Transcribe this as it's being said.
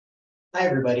Hi,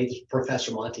 everybody. This is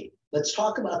Professor Monty. Let's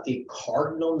talk about the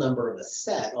cardinal number of a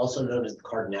set, also known as the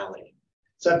cardinality.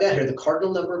 So I've got here the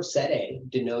cardinal number of set A,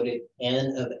 denoted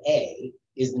N of A,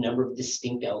 is the number of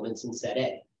distinct elements in set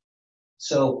A.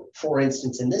 So, for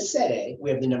instance, in this set A, we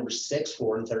have the numbers 6,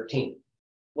 4, and 13.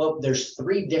 Well, there's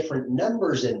 3 different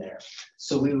numbers in there.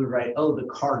 So we would write, oh, the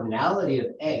cardinality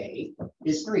of A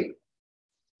is 3.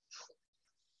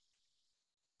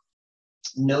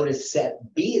 Notice set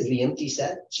B is the empty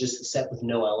set. It's just a set with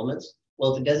no elements.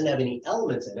 Well, if it doesn't have any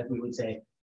elements in it, we would say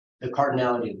the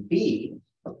cardinality of B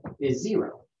is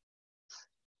 0.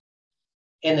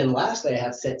 And then lastly, I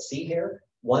have set C here,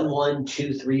 1, 1,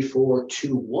 2, 3, 4,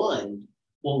 2, 1.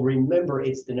 Well, remember,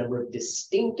 it's the number of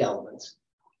distinct elements.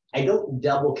 I don't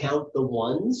double count the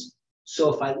ones.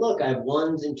 So if I look, I have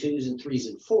 1s and 2s and 3s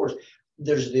and 4s.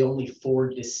 There's the only 4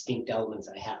 distinct elements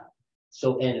I have.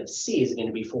 So N of C is going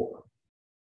to be 4.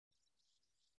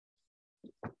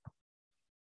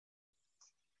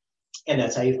 And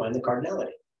that's how you find the cardinality.